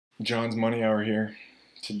John's Money Hour here.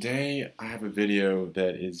 Today I have a video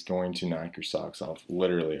that is going to knock your socks off,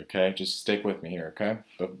 literally, okay? Just stick with me here, okay?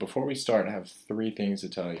 But before we start, I have three things to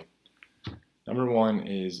tell you. Number one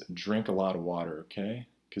is drink a lot of water, okay?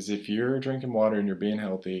 Because if you're drinking water and you're being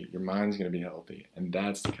healthy, your mind's going to be healthy, and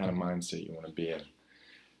that's the kind of mindset you want to be in.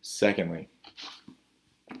 Secondly,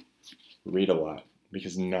 read a lot,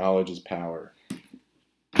 because knowledge is power.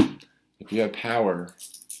 If you have power,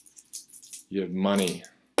 you have money.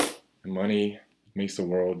 And money makes the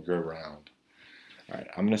world go round. All right,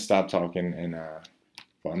 I'm going to stop talking and,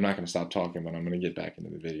 well, I'm not going to stop talking, but I'm going to get back into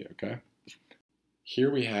the video, okay?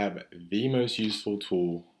 Here we have the most useful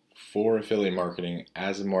tool for affiliate marketing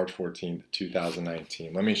as of March 14th,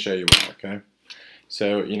 2019. Let me show you why, okay?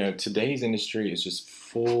 So, today's industry is just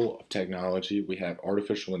full of technology. We have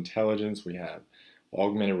artificial intelligence, we have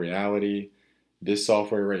augmented reality. This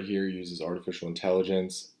software right here uses artificial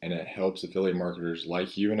intelligence, and it helps affiliate marketers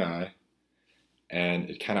like you and I, and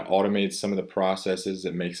it kind of automates some of the processes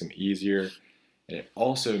that makes them easier, and it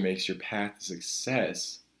also makes your path to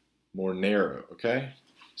success more narrow, okay?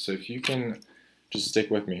 So if you can just stick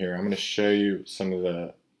with me here, I'm going to show you some of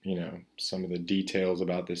the details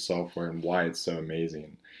about this software and why it's so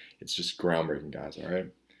amazing. It's just groundbreaking, guys, all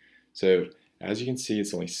right? So as you can see,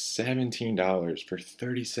 it's only $17 for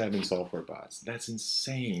 37 software bots. That's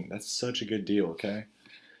insane. That's such a good deal, okay?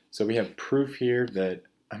 So we have proof here that,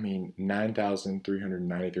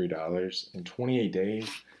 $9,393 in 28 days.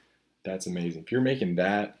 That's amazing. If you're making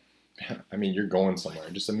that, you're going somewhere.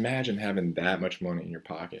 Just imagine having that much money in your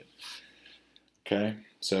pocket. Okay?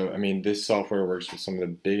 So, this software works with some of the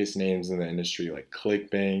biggest names in the industry like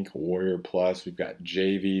ClickBank, Warrior Plus. We've got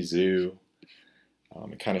JV Zoo.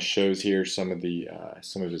 It kind of shows here some of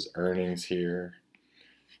his earnings here.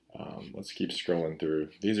 Let's keep scrolling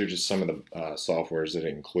through. These are just some of the softwares that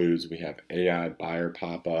it includes. We have AI buyer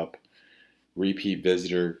pop-up, repeat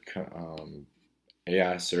visitor,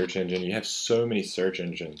 AI search engine. You have so many search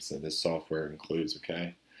engines that this software includes,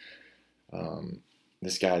 okay?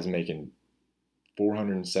 This guy's making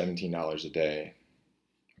 $417 a day.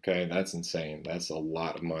 Okay, that's insane. That's a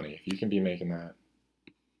lot of money. If you can be making that,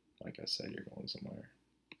 like I said, you're going somewhere.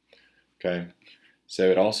 Okay,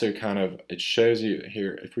 so it also it shows you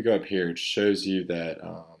here, if we go up here, it shows you that,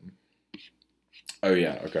 oh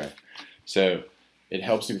yeah, okay. So it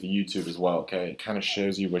helps you with YouTube as well, okay? It kind of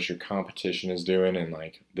shows you what your competition is doing and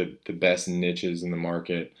like the best niches in the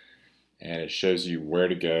market, and it shows you where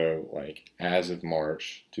to go, like as of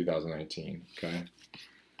March 2019, okay?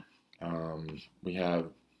 We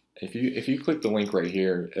have, if you click the link right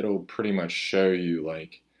here, it'll pretty much show you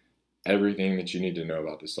like everything that you need to know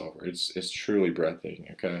about this software. It's truly breathtaking,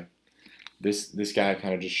 okay? This guy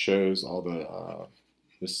kind of just shows all the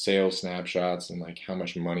sales snapshots and like how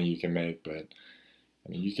much money you can make, but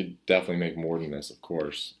you could definitely make more than this, of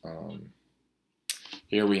course.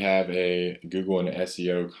 Here we have a Google and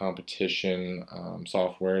SEO competition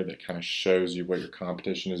software that kind of shows you what your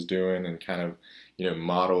competition is doing and kind of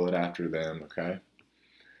model it after them, okay?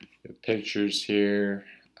 The pictures here.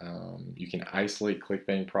 You can isolate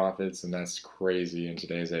ClickBank profits, and that's crazy in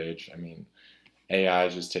today's age. AI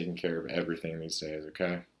is just taking care of everything these days,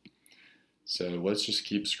 okay? So let's just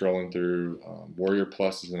keep scrolling through. Warrior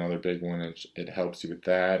Plus is another big one. It helps you with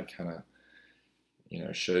that. It kind of,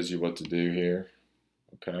 shows you what to do here,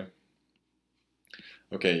 okay?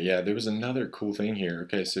 Okay, yeah, there was another cool thing here.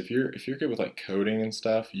 Okay, so if you're good with like coding and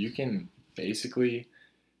stuff, you can basically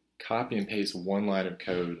copy and paste one line of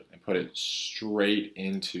code and put it straight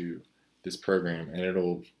into this program, and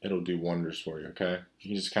it'll do wonders for you, okay? You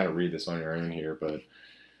can just kind of read this on your own here, but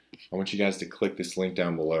I want you guys to click this link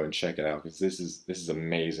down below and check it out, because this is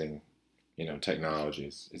amazing, technology.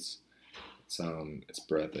 It's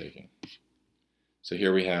breathtaking. So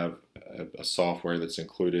here we have a software that's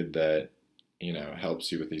included that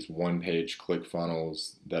helps you with these one-page click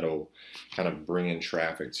funnels that'll kind of bring in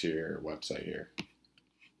traffic to your website here.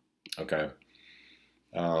 Okay,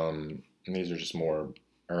 and these are just more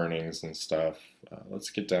earnings and stuff. Let's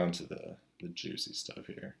get down to the juicy stuff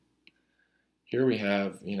here. Here we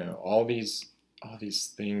have all these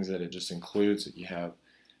things that it just includes. You have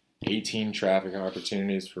 18 traffic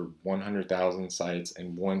opportunities for 100,000 sites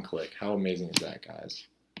in one click. How amazing is that, guys?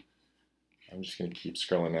 I'm just going to keep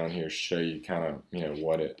scrolling down here, show you kind of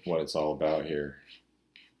what it's all about here.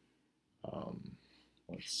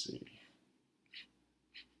 Let's see.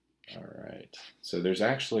 All right, so there's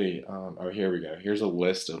actually, oh, here we go. Here's a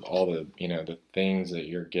list of all the, the things that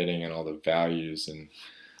you're getting and all the values and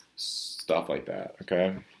stuff like that,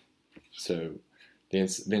 okay? So the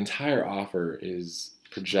entire offer is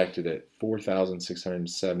projected at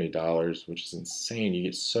 $4,670, which is insane. You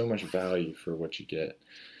get so much value for what you get.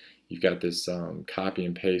 You've got this copy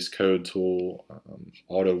and paste code tool,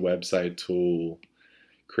 auto website tool,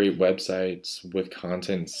 create websites with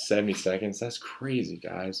content in 70 seconds. That's crazy,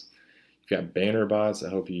 guys. You've got banner bots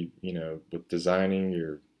that help you, with designing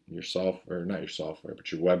your software, not your software, but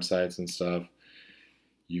your websites and stuff.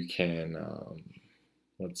 You can,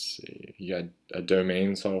 let's see, you got a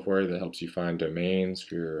domain software that helps you find domains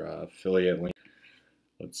for your affiliate link.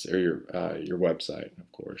 Or your website, of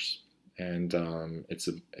course. And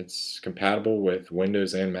it's compatible with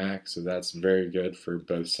Windows and Mac, so that's very good for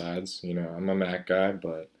both sides. I'm a Mac guy,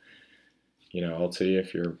 but I'll tell you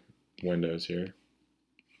if you're Windows here.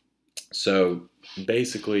 So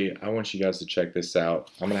basically, I want you guys to check this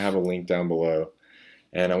out. I'm gonna have a link down below,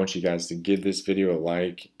 and I want you guys to give this video a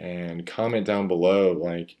like and comment down below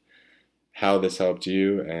like how this helped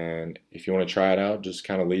you, and if you want to try it out, just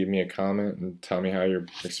kind of leave me a comment and tell me how your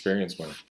experience went.